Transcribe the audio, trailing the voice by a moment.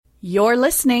You're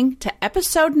listening to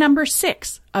episode number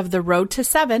 6 of The Road to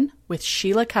 7 with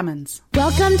Sheila Cummins.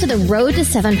 Welcome to the Road to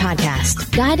 7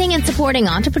 podcast, guiding and supporting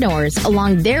entrepreneurs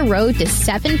along their road to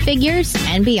 7 figures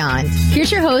and beyond.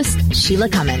 Here's your host, Sheila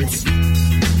Cummins.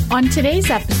 On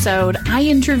today's episode, I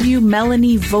interview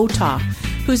Melanie Votaw,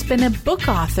 who's been a book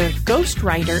author,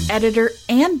 ghostwriter, editor,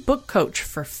 and book coach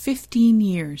for 15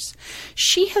 years.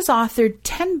 She has authored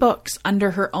 10 books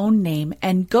under her own name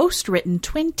and ghostwritten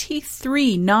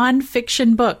 23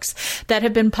 nonfiction books that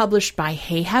have been published by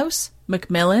Hay House,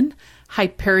 Macmillan,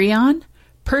 Hyperion,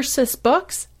 Persis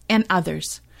Books, and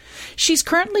others. She's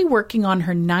currently working on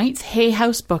her 9th Hay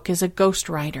House book as a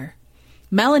ghostwriter.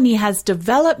 Melanie has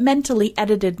developmentally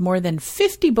edited more than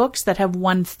 50 books that have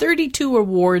won 32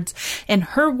 awards, and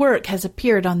her work has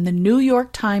appeared on the New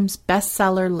York Times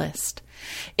bestseller list.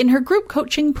 In her group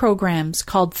coaching programs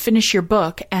called Finish Your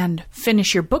Book and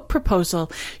Finish Your Book Proposal,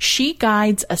 she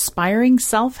guides aspiring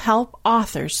self-help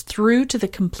authors through to the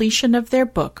completion of their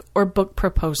book or book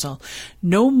proposal.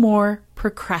 No more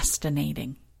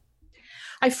procrastinating.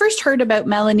 I first heard about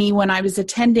Melanie when I was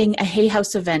attending a Hay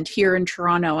House event here in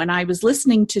Toronto, and I was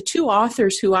listening to 2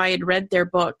 authors who I had read their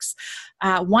books.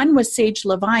 One was Sage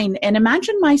Levine, and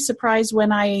imagine my surprise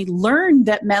when I learned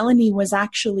that Melanie was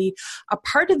actually a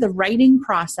part of the writing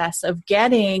process of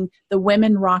getting the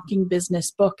Women Rocking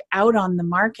Business book out on the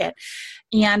market.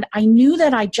 And I knew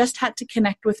that I just had to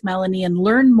connect with Melanie and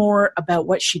learn more about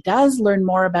what she does, learn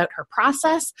more about her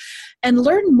process, and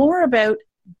learn more about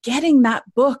getting that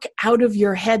book out of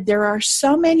your head. There are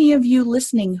so many of you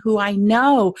listening who I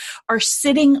know are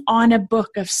sitting on a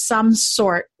book of some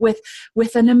sort with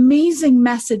an amazing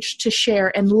message to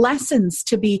share and lessons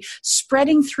to be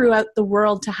spreading throughout the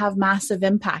world to have massive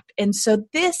impact. And so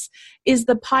this is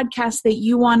the podcast that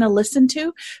you want to listen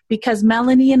to, because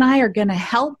Melanie and I are going to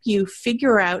help you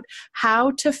figure out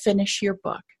how to finish your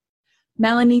book.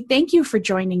 Melanie, thank you for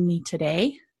joining me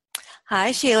today.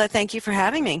 Hi, Sheila. Thank you for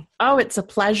having me. Oh, it's a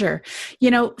pleasure.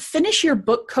 You know,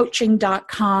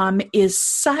 finishyourbookcoaching.com is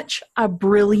such a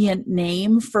brilliant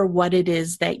name for what it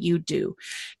is that you do.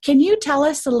 Can you tell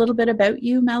us a little bit about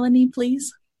you, Melanie,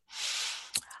 please?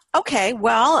 Okay.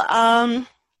 Well,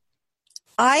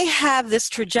 I have this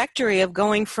trajectory of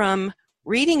going from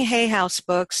reading Hay House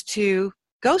books to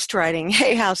ghostwriting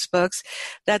Hay House books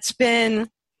that's been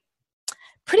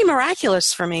pretty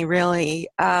miraculous for me, really.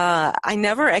 I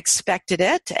never expected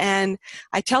it, and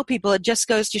I tell people it just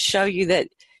goes to show you that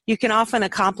you can often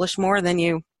accomplish more than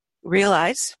you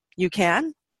realize you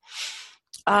can.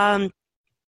 I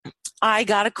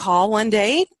got a call one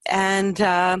day and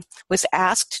was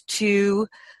asked to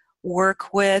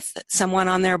work with someone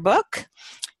on their book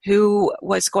who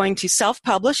was going to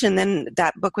self-publish, and then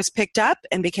that book was picked up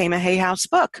and became a Hay House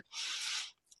book.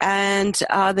 And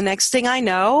the next thing I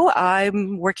know,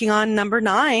 I'm working on number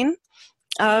 9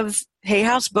 of Hay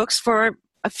House books for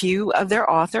a few of their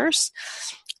authors.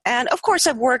 And, of course,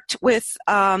 I've worked with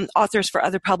authors for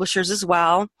other publishers as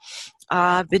well.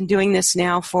 I've been doing this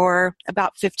now for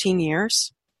about 15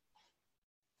 years.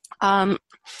 And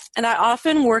I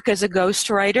often work as a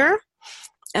ghostwriter,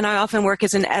 and I often work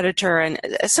as an editor. And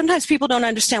sometimes people don't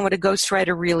understand what a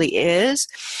ghostwriter really is,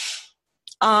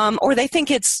 or they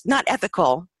think it's not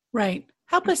ethical. Right.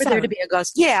 Help us for out. There to be a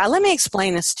ghost. Yeah, let me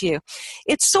explain this to you.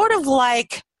 It's sort of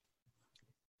like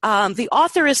the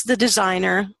author is the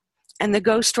designer and the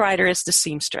ghostwriter is the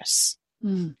seamstress.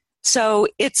 Mm. So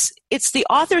it's the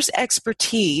author's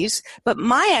expertise, but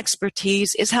my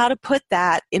expertise is how to put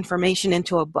that information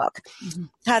into a book,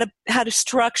 how to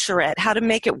structure it, how to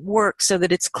make it work so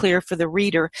that it's clear for the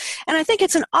reader. And I think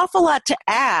it's an awful lot to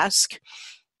ask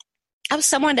of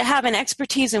someone to have an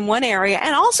expertise in one area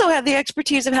and also have the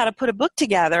expertise of how to put a book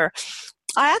together.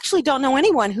 I actually don't know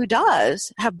anyone who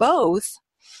does have both.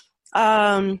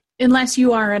 Unless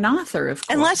you are an author, of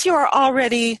course. Unless you are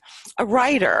already a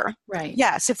writer. Right.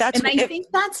 Yes. I think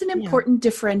that's an important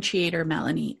differentiator,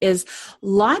 Melanie, is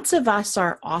lots of us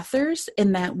are authors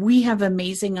in that we have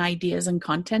amazing ideas and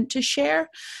content to share,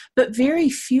 but very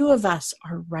few of us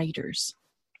are writers.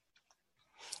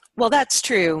 Well, that's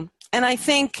true. And I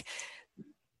think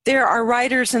there are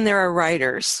writers and there are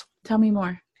writers. Tell me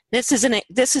more. This is a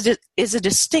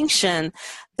distinction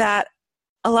that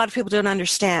a lot of people don't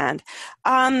understand.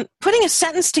 Putting a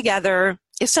sentence together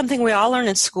is something we all learn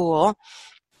in school.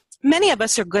 Many of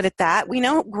us are good at that. We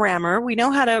know grammar. We know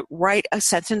how to write a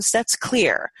sentence that's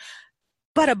clear.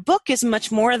 But a book is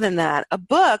much more than that. A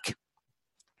book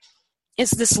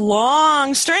is this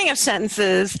long string of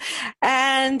sentences,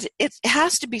 and it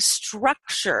has to be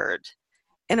structured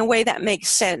in a way that makes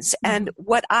sense. And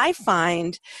what I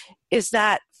find is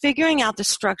that figuring out the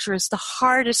structure is the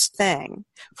hardest thing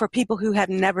for people who have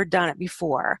never done it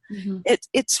before. Mm-hmm.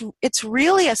 It's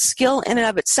really a skill in and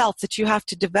of itself that you have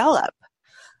to develop.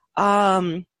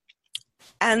 And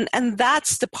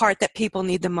that's the part that people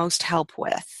need the most help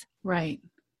with. Right.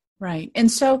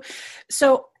 And so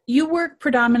you work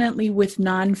predominantly with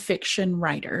nonfiction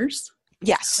writers.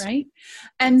 Yes. Right.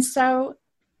 And so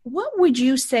what would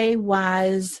you say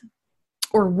was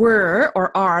or were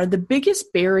or are the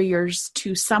biggest barriers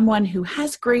to someone who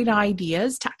has great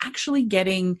ideas to actually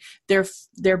getting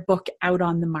their book out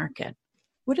on the market?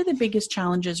 What are the biggest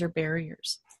challenges or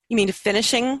barriers? You mean to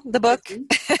finishing the book?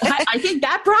 I think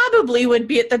that probably would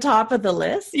be at the top of the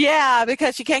list. Yeah,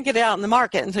 because you can't get it out in the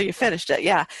market until you finished it.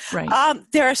 Yeah. Right.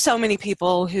 There are so many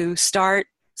people who start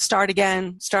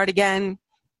again,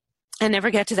 and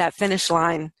never get to that finish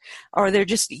line, or they're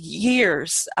just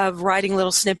years of writing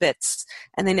little snippets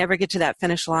and they never get to that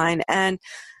finish line. And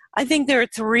I think there are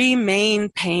three main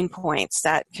pain points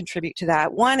that contribute to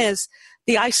that. One is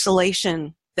the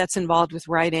isolation that's involved with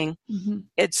writing. Mm-hmm.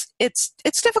 It's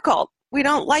difficult. We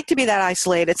don't like to be that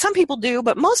isolated. Some people do,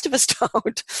 but most of us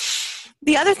don't.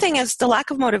 The other thing is the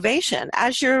lack of motivation.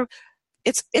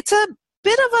 It's a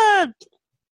bit of a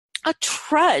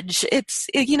trudge. It's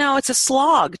a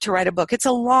slog to write a book. It's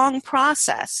a long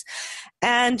process.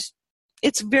 And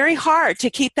it's very hard to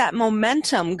keep that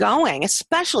momentum going,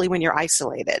 especially when you're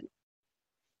isolated.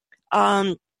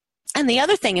 And the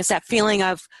other thing is that feeling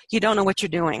of you don't know what you're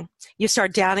doing. You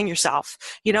start doubting yourself.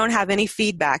 You don't have any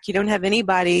feedback. You don't have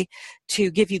anybody to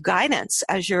give you guidance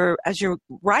as you're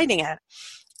writing it.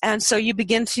 And so you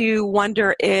begin to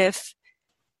wonder if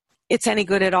it's any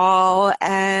good at all,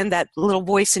 and that little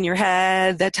voice in your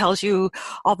head that tells you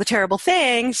all the terrible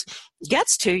things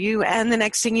gets to you, and the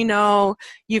next thing you know,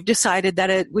 you've decided that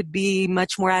it would be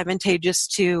much more advantageous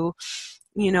to,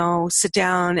 sit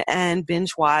down and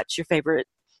binge watch your favorite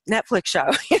Netflix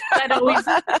show. That always is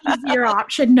an easier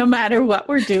option no matter what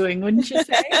we're doing, wouldn't you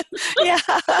say? Yeah.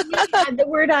 The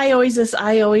word I always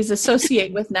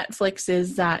associate with Netflix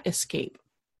is escape.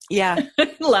 Yeah.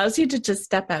 It allows you to just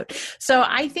step out. So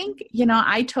I think,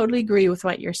 I totally agree with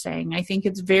what you're saying. I think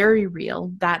it's very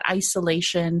real, that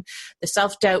isolation, the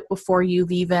self-doubt before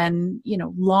you've even,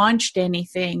 launched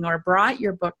anything or brought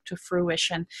your book to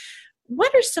fruition.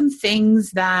 What are some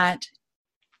things that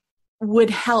would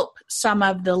help some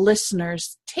of the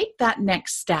listeners take that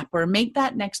next step or make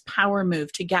that next power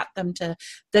move to get them to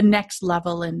the next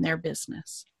level in their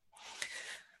business?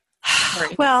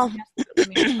 Well,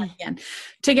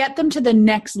 to get them to the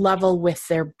next level with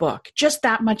their book, just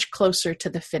that much closer to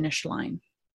the finish line?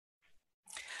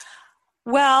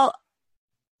 Well,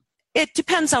 it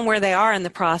depends on where they are in the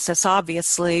process,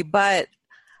 obviously, but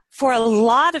for a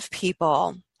lot of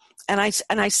people, and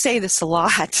I say this a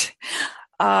lot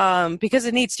because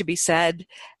it needs to be said,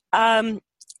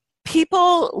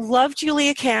 people love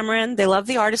Julia Cameron. They love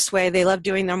The Artist's Way. They love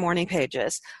doing their morning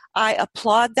pages. I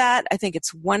applaud that. I think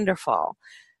it's wonderful.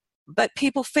 But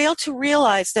people fail to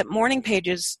realize that morning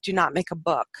pages do not make a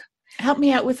book. Help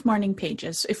me out with morning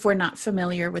pages if we're not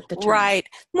familiar with the term. Right.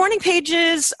 Morning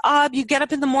pages, you get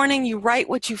up in the morning, you write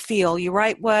what you feel. You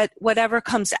write whatever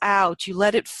comes out. You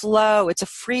let it flow. It's a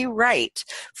free write.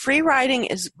 Free writing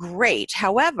is great.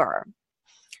 However,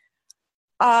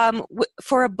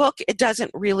 for a book, it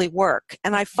doesn't really work.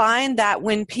 And I find that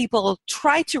when people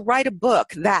try to write a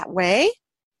book that way,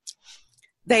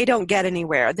 they don't get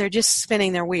anywhere. They're just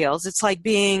spinning their wheels. It's like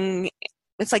being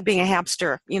a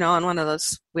hamster, on one of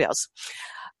those wheels.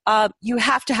 You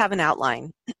have to have an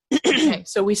outline. Okay,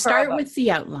 so we start with the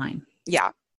outline.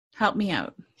 Yeah. Help me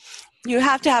out. You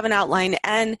have to have an outline,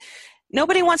 and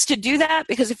nobody wants to do that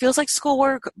because it feels like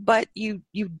schoolwork, but you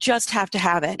just have to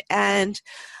have it. And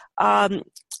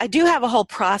I do have a whole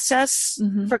process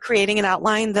for creating an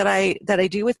outline that I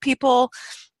do with people.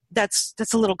 That's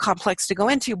a little complex to go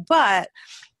into, but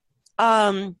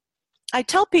I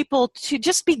tell people to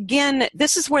just begin.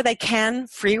 This is where they can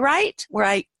free write, where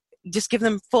I just give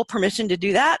them full permission to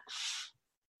do that.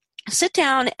 Sit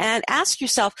down and ask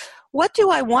yourself, what do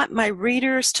I want my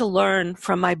readers to learn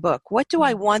from my book? What do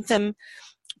I want them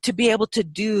to be able to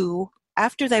do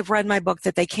after they've read my book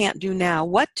that they can't do now?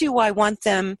 What do I want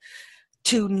them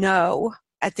to know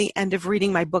at the end of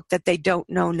reading my book that they don't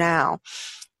know now?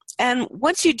 And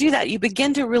once you do that, you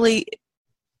begin to really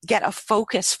get a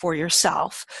focus for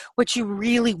yourself, what you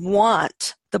really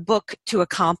want the book to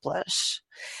accomplish.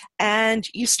 And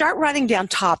you start writing down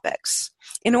topics.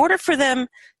 In order for them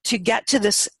to get to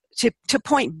this, to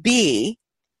point B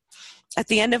at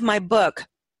the end of my book,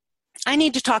 I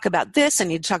need to talk about this, I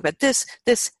need to talk about this,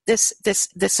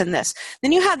 and this.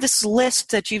 Then you have this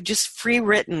list that you've just free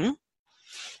written,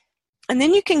 And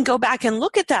then you can go back and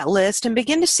look at that list and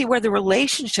begin to see where the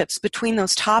relationships between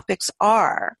those topics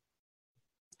are.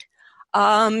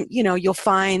 You'll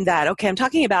find that, okay, I'm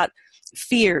talking about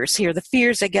fears here, the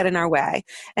fears that get in our way.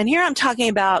 And here I'm talking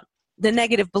about the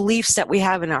negative beliefs that we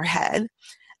have in our head.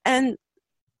 And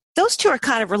those two are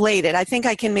kind of related. I think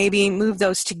I can maybe move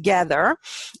those together.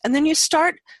 And then you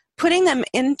start putting them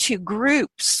into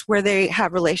groups where they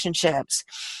have relationships.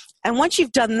 And once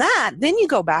you've done that, then you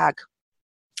go back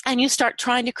and you start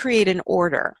trying to create an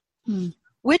order.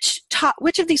 Which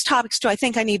of these topics do I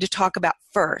think I need to talk about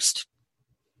first?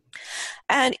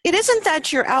 And it isn't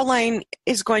that your outline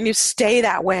is going to stay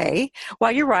that way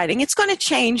while you're writing. It's going to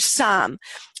change some.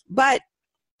 But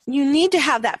you need to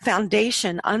have that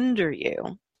foundation under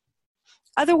you.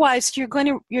 Otherwise, you're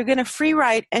going to free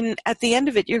write, and at the end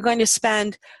of it, you're going to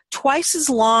spend twice as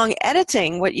long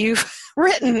editing what you've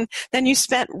written than you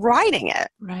spent writing it.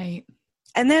 Right.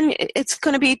 And then it's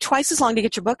going to be twice as long to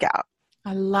get your book out.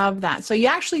 I love that. So you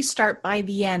actually start by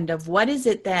the end of what is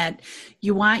it that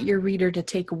you want your reader to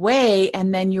take away,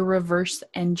 and then you reverse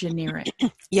engineer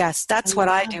it. Yes, that's what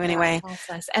I do anyway.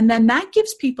 Process. And then that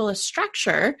gives people a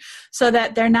structure so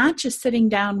that they're not just sitting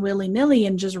down willy-nilly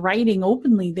and just writing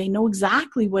openly. They know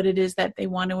exactly what it is that they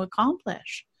want to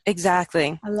accomplish.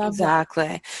 Exactly. I love exactly.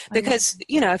 that. Because,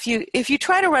 if you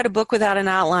try to write a book without an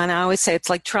outline, I always say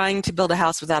it's like trying to build a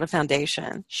house without a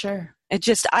foundation. Sure.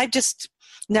 I've just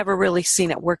never really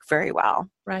seen it work very well.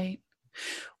 Right.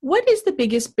 What is the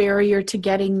biggest barrier to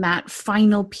getting that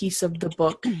final piece of the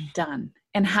book done?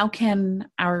 And how can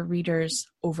our readers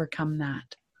overcome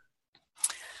that?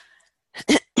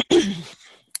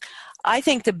 I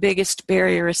think the biggest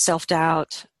barrier is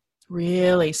self-doubt.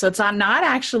 Really? So it's not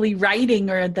actually writing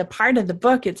or the part of the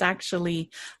book, it's actually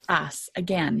us.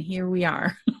 Again, here we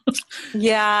are.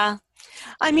 Yeah.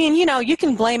 I mean, you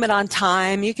can blame it on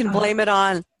time. You can blame it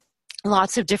on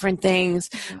lots of different things.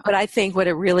 But I think what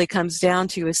it really comes down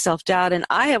to is self-doubt. And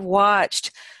I have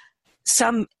watched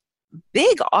some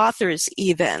big authors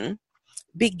even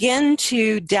begin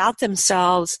to doubt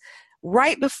themselves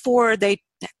right before they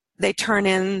turn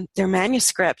in their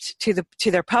manuscript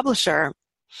to their publisher,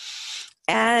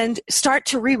 and start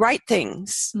to rewrite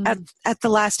things at the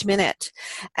last minute.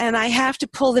 And I have to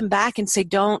pull them back and say,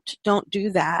 don't do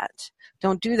that.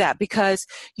 Don't do that, because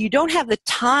you don't have the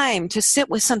time to sit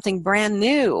with something brand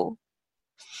new.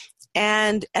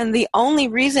 And the only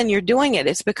reason you're doing it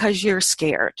is because you're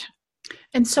scared.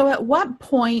 And so at what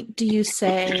point do you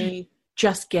say,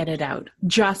 just get it out,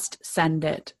 just send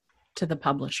it to the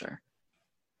publisher?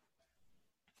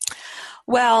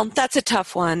 Well, that's a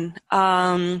tough one.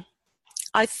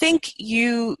 I think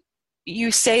you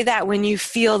say that when you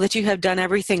feel that you have done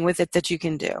everything with it that you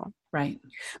can do. Right.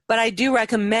 But I do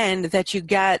recommend that you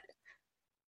get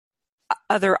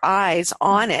other eyes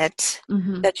on it,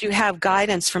 that you have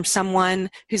guidance from someone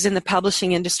who's in the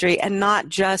publishing industry and not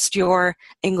just your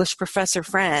English professor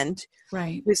friend,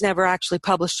 right, who's never actually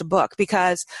published a book.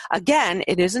 Because, again,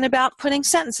 it isn't about putting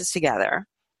sentences together.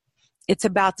 It's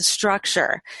about the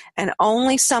structure. And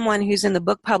only someone who's in the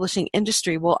book publishing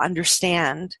industry will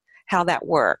understand how that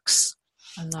works.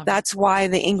 I love That's why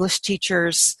the English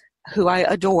teachers, who I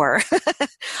adore,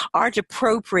 aren't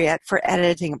appropriate for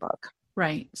editing a book.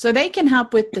 Right. So they can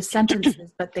help with the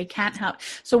sentences, but they can't help.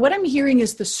 So what I'm hearing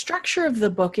is the structure of the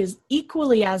book is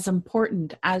equally as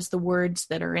important as the words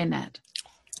that are in it.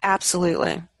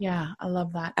 Absolutely. Yeah, I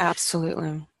love that.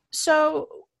 Absolutely. So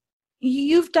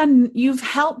you've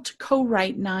helped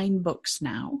co-write 9 books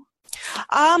now.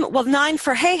 9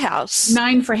 for Hay House.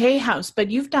 9 for Hay House, but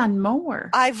you've done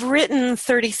more. I've written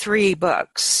 33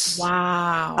 books.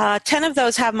 Wow. 10 of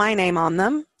those have my name on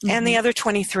them, and the other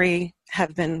 23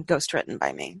 have been ghostwritten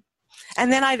by me.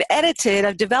 And then I've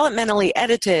developmentally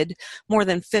edited more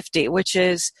than 50, which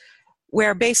is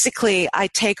where basically I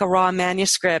take a raw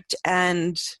manuscript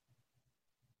and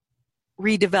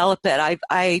redevelop it.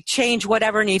 I change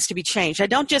whatever needs to be changed. I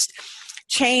don't just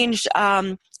change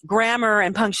grammar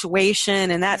and punctuation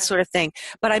and that sort of thing,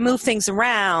 but I move things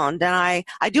around and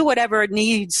I do whatever it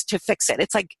needs to fix it.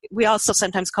 It's like, we also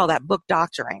sometimes call that book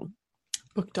doctoring.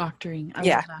 Book doctoring. I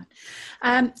love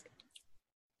that.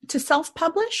 To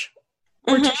self-publish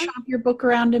or to shop your book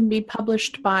around and be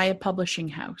published by a publishing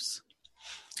house?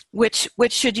 Which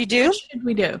should you do? What should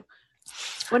we do?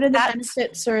 What are the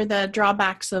benefits or the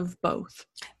drawbacks of both?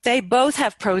 They both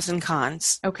have pros and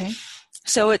cons. Okay.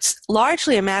 So it's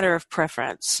largely a matter of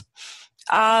preference.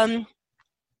 Okay,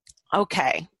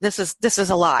 this is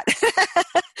a lot.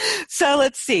 So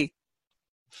let's see.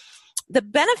 The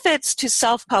benefits to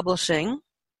self-publishing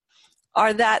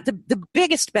are that the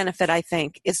biggest benefit, I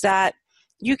think, is that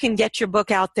you can get your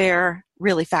book out there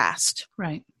really fast.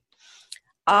 Right.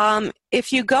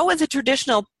 If you go with a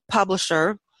traditional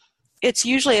publisher, it's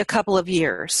usually a couple of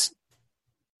years.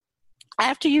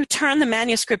 After you turn the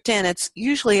manuscript in, it's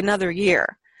usually another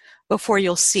year before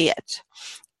you'll see it.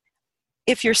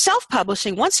 If you're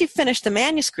self-publishing, once you've finished the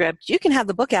manuscript, you can have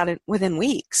the book out within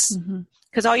weeks,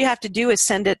 because all you have to do is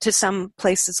send it to some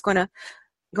place that's going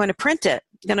to print it,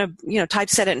 going to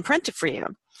typeset it and print it for you.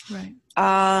 Right.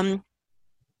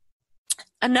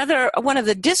 Another one of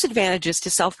the disadvantages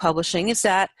to self-publishing is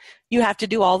that you have to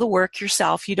do all the work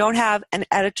yourself. You don't have an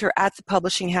editor at the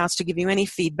publishing house to give you any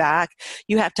feedback.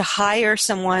 You have to hire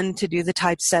someone to do the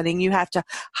typesetting. You have to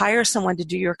hire someone to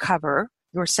do your cover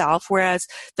yourself, whereas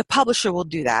the publisher will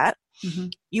do that.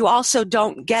 You also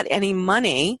don't get any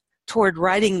money toward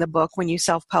writing the book when you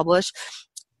self-publish.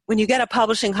 When you get a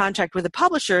publishing contract with a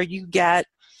publisher, you get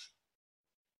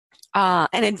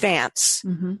an advance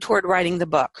toward writing the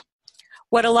book.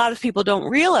 What a lot of people don't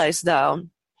realize, though,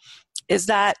 is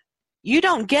that you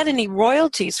don't get any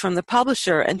royalties from the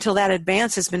publisher until that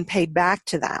advance has been paid back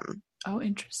to them. Oh,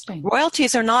 interesting.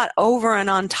 Royalties are not over and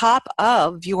on top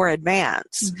of your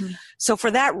advance. So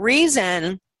for that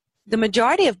reason, the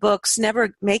majority of books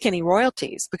never make any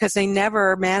royalties because they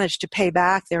never manage to pay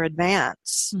back their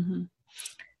advance.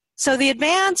 So the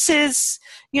advance is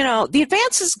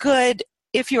good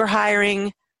if you're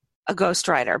hiring a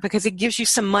ghostwriter, because it gives you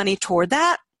some money toward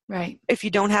that. Right. If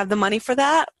you don't have the money for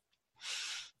that.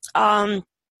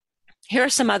 Here are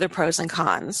some other pros and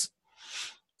cons.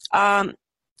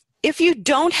 If you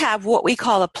don't have what we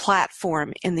call a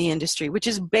platform in the industry, which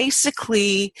is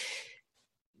basically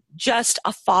just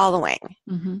a following,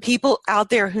 people out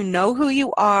there who know who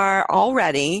you are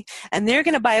already, and they're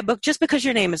going to buy a book just because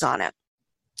your name is on it.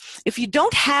 If you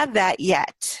don't have that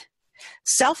yet,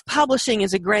 self-publishing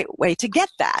is a great way to get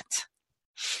that,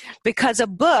 because a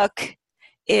book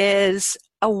is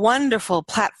a wonderful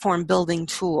platform building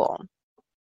tool.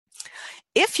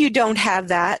 If you don't have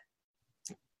that,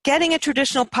 getting a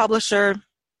traditional publisher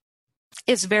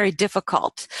is very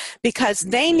difficult, because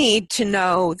they need to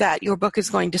know that your book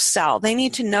is going to sell. They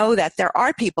need to know that there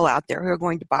are people out there who are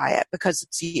going to buy it because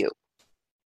it's you.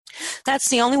 That's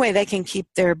the only way they can keep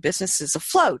their businesses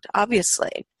afloat,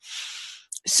 obviously.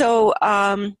 So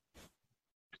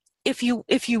if you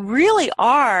really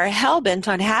are hell-bent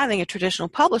on having a traditional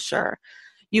publisher,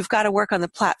 you've got to work on the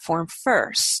platform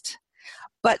first.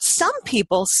 But some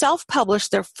people self-publish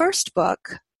their first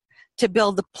book to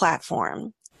build the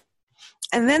platform.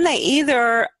 And then they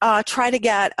either try to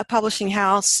get a publishing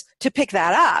house to pick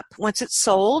that up once it's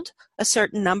sold a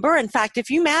certain number. In fact, if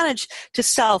you manage to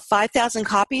sell 5,000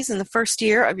 copies in the first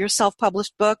year of your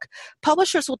self-published book,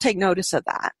 publishers will take notice of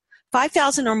that,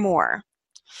 5,000 or more.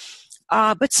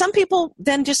 But some people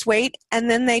then just wait,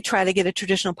 and then they try to get a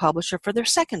traditional publisher for their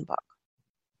second book.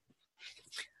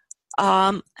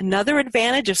 Another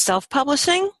advantage of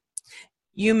self-publishing,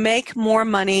 you make more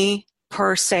money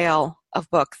per sale of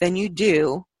book than you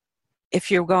do if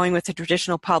you're going with a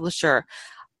traditional publisher.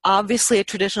 Obviously, a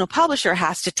traditional publisher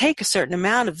has to take a certain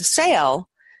amount of the sale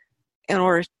in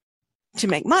order to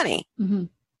make money.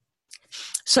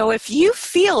 So if you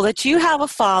feel that you have a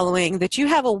following, that you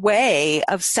have a way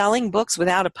of selling books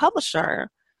without a publisher,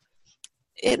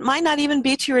 it might not even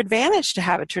be to your advantage to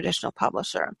have a traditional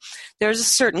publisher. There's a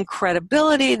certain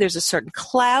credibility, there's a certain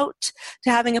clout to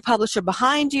having a publisher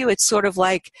behind you. It's sort of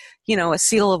like, a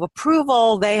seal of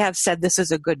approval. They have said this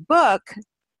is a good book.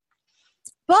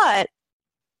 But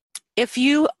if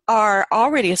you are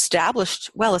already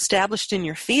well established in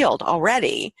your field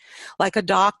already, like a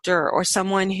doctor or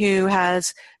someone who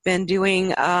has been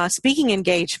doing speaking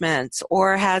engagements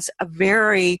or has a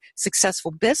very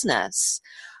successful business,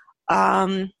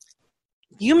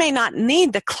 you may not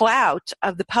need the clout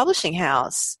of the publishing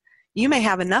house. You may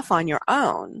have enough on your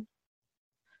own.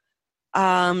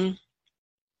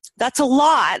 That's a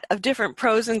lot of different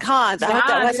pros and cons. I hope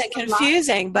that wasn't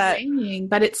confusing, but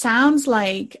it sounds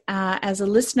like as a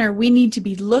listener, we need to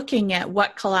be looking at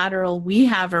what collateral we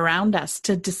have around us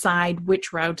to decide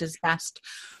which route is best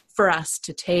for us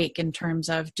to take in terms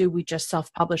of, do we just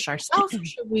self-publish ourselves or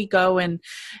should we go and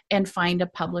find a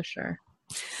publisher?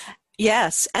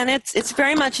 Yes, and it's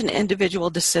very much an individual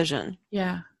decision.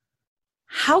 Yeah.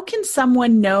 How can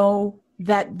someone know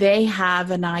that they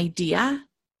have an idea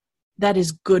that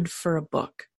is good for a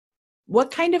book?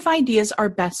 What kind of ideas are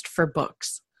best for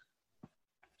books?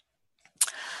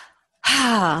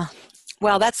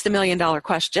 Well, that's the $1 million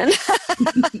question.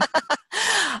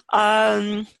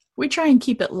 We try and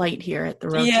keep it light here at the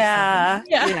Road to Seven.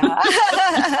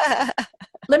 Yeah.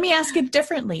 Let me ask it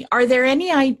differently.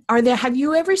 Have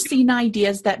you ever seen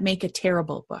ideas that make a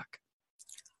terrible book?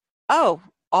 Oh,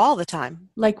 all the time.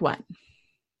 Like what?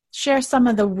 Share some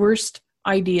of the worst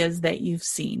ideas that you've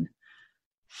seen.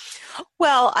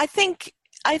 Well, I think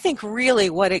really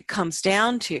what it comes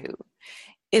down to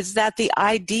is that the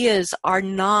ideas are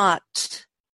not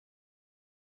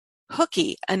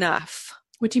hooky enough.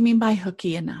 What do you mean by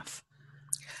hooky enough?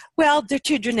 Well, they're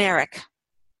too generic.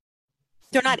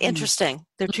 They're not interesting.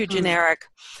 They're too generic.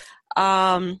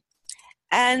 And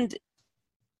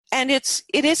it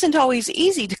isn't always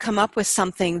easy to come up with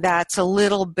something that's a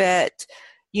little bit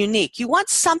unique. You want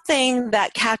something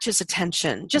that catches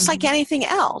attention, just like anything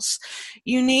else.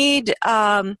 You need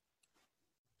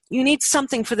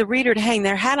something for the reader to hang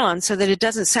their hat on so that it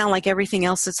doesn't sound like everything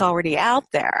else that's already out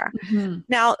there.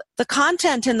 Now, the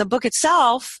content in the book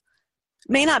itself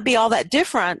may not be all that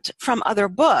different from other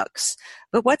books,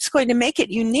 but what's going to make it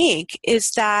unique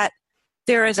is that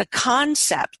there is a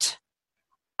concept,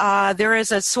 there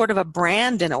is a sort of a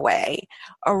brand in a way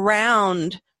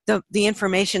around the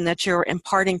information that you're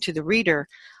imparting to the reader.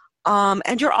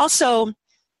 And you're also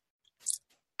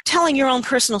telling your own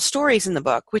personal stories in the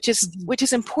book, which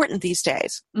is important these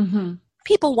days.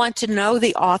 People want to know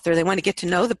the author. They want to get to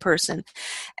know the person.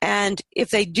 And if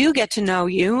they do get to know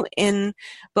you in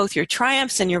both your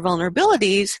triumphs and your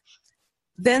vulnerabilities,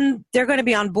 then they're going to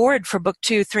be on board for book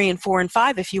 2, 3, and 4, and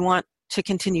 5 if you want to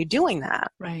continue doing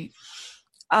that. Right.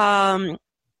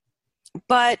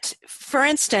 But for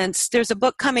instance, there's a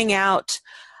book coming out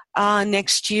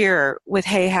next year with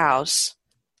Hay House,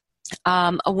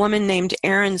 a woman named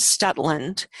Erin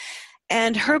Stutland,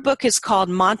 and her book is called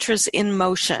Mantras in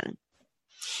Motion.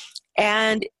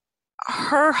 And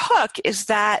her hook is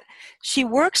that she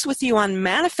works with you on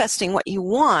manifesting what you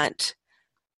want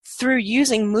through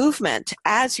using movement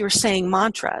as you're saying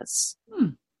mantras.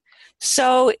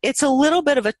 So it's a little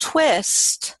bit of a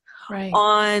twist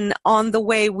on the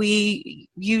way we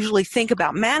usually think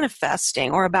about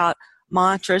manifesting or about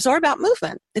mantras or about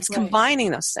movement. It's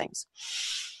combining those things.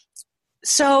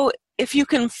 So if you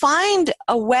can find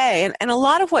a way, and a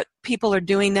lot of what people are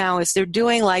doing now is they're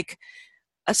doing like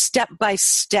a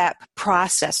step-by-step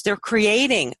process. They're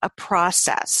creating a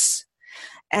process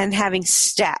and having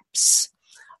steps,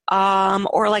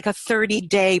 or like a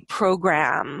 30-day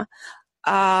program,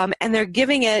 and they're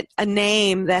giving it a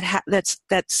name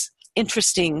that's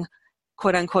interesting,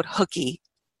 quote unquote, hooky.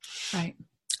 Right.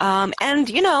 And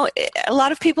a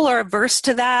lot of people are averse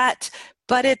to that,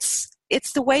 but it's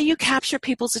the way you capture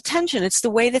people's attention. It's the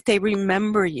way that they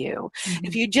remember you.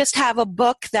 If you just have a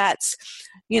book that's,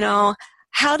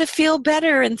 how to feel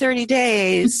better in 30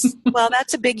 days, well,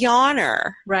 that's a big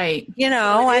yawner. Right.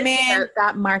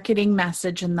 That marketing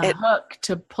message and the hook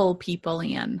to pull people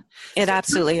in. It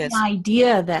absolutely is. An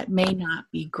idea that may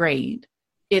not be great.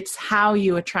 It's how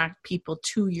you attract people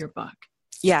to your book.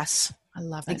 Yes. I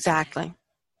love it. Exactly.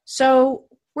 So,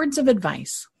 words of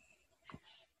advice.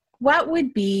 What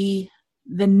would be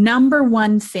the number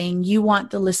one thing you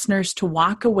want the listeners to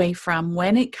walk away from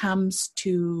when it comes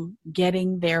to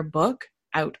getting their book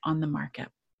out on the market?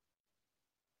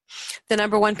 The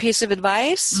number one piece of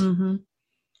advice?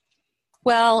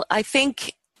 Well, I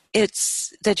think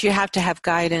it's that you have to have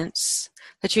guidance,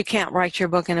 that you can't write your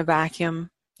book in a vacuum.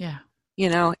 Yeah.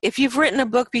 If you've written a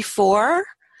book before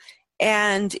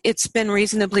and it's been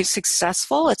reasonably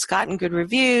successful, it's gotten good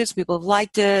reviews, people have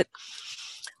liked it,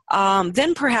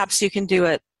 then perhaps you can do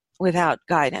it without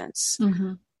guidance.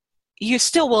 You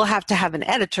still will have to have an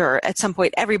editor at some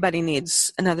point. Everybody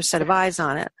needs another set of eyes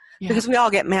on it because we all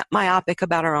get myopic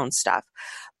about our own stuff.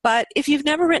 But if you've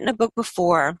never written a book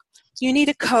before, you need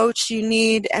a coach, you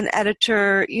need an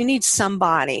editor, you need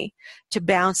somebody to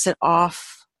bounce it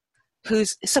off,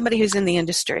 somebody who's in the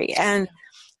industry. And,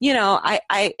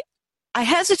 I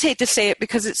hesitate to say it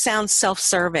because it sounds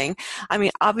self-serving. I mean,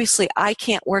 obviously, I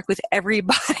can't work with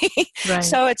everybody. Right.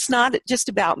 So it's not just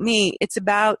about me. It's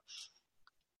about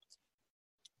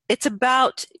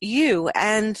you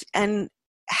and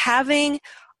having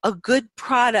a good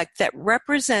product that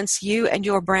represents you and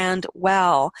your brand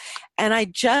well. And I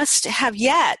just have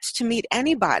yet to meet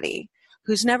anybody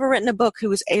who's never written a book who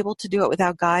was able to do it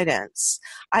without guidance.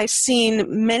 I've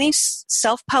seen many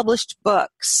self-published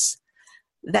books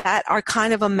that are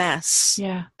kind of a mess.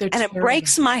 Yeah. And it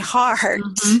breaks my heart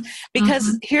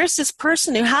because here's this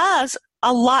person who has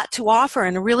a lot to offer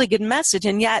and a really good message,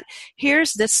 and yet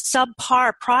here's this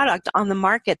subpar product on the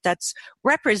market that's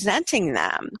representing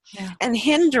them and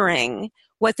hindering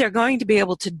what they're going to be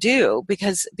able to do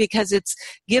because it's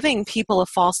giving people a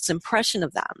false impression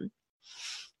of them.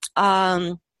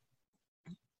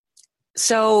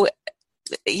 So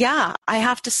yeah, I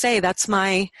have to say that's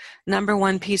my number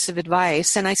one piece of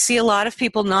advice. And I see a lot of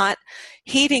people not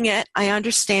heeding it. I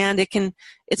understand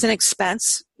it's an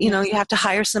expense. You have to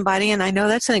hire somebody, and I know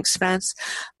that's an expense,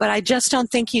 but I just don't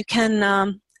think you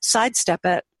can sidestep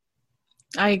it.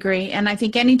 I agree. And I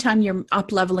think anytime you're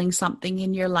up-leveling something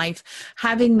in your life,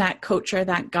 having that coach or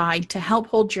that guide to help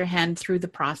hold your hand through the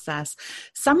process,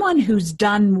 someone who's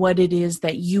done what it is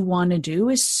that you want to do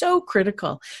is so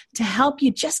critical to help you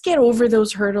just get over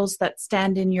those hurdles that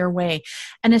stand in your way.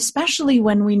 And especially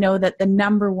when we know that the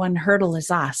number one hurdle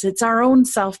is us. It's our own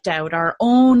self-doubt, our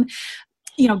own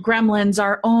gremlins,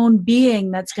 our own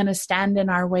being that's going to stand in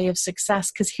our way of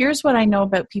success. Because here's what I know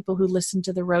about people who listen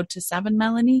to The Road to 7,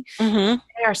 Melanie. Mm-hmm.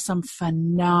 They are some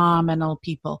phenomenal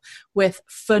people with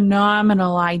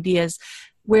phenomenal ideas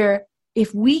where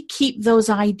if we keep those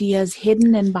ideas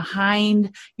hidden and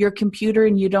behind your computer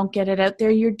and you don't get it out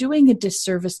there, you're doing a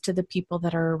disservice to the people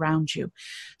that are around you.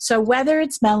 So whether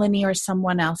it's Melanie or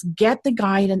someone else, get the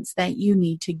guidance that you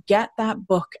need to get that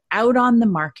book out on the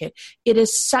market. It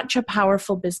is such a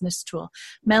powerful business tool.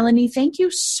 Melanie, thank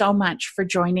you so much for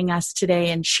joining us today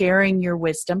and sharing your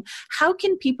wisdom. How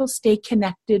can people stay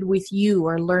connected with you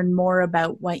or learn more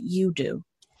about what you do?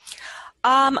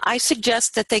 I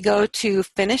suggest that they go to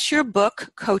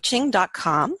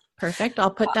finishyourbookcoaching.com. Perfect.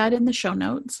 I'll put that in the show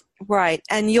notes. Right.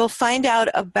 And you'll find out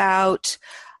about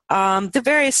the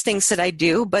various things that I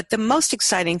do. But the most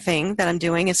exciting thing that I'm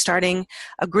doing is starting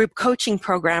a group coaching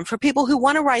program for people who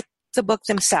want to write the book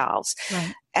themselves.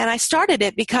 Right. And I started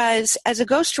it because as a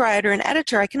ghostwriter and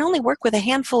editor, I can only work with a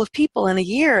handful of people in a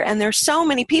year. And there's so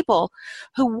many people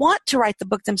who want to write the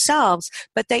book themselves,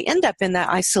 but they end up in that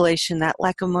isolation, that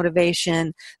lack of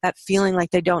motivation, that feeling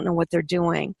like they don't know what they're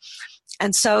doing.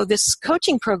 And so this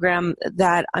coaching program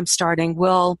that I'm starting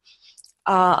will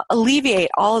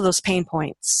alleviate all of those pain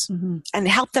points and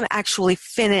help them actually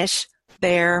finish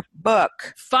their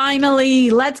book. Finally,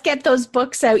 let's get those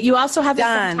books out. You also have a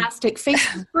fantastic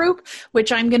Facebook group,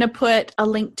 which I'm going to put a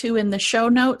link to in the show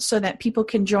notes so that people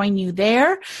can join you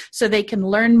there, so they can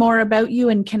learn more about you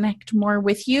and connect more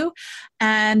with you.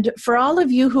 And for all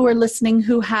of you who are listening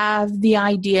who have the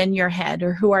idea in your head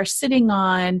or who are sitting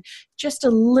on just a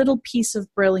little piece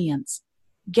of brilliance,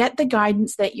 get the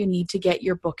guidance that you need to get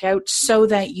your book out so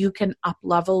that you can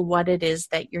up-level what it is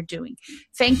that you're doing.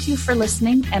 Thank you for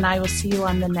listening, and I will see you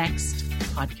on the next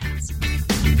podcast.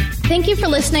 Thank you for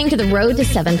listening to the Road to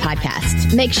 7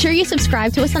 podcast. Make sure you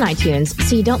subscribe to us on iTunes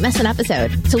so you don't miss an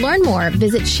episode. To learn more,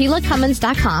 visit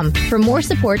SheilaCummins.com for more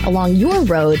support along your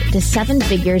road to 7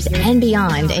 figures and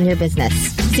beyond in your business.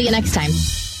 See you next time.